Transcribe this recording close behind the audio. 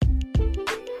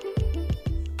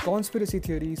conspiracy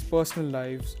theories, personal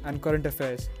lives, and current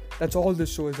affairs. That's all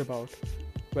this show is about.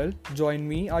 Well, join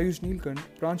me, Ayush Neelkant,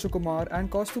 Pranshu Kumar, and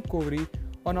Kaustup Kovri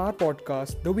on our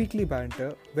podcast, The Weekly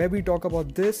Banter, where we talk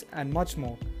about this and much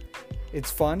more.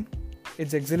 It's fun,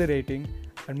 it's exhilarating,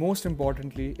 and most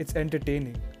importantly, it's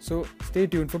entertaining. So stay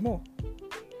tuned for more.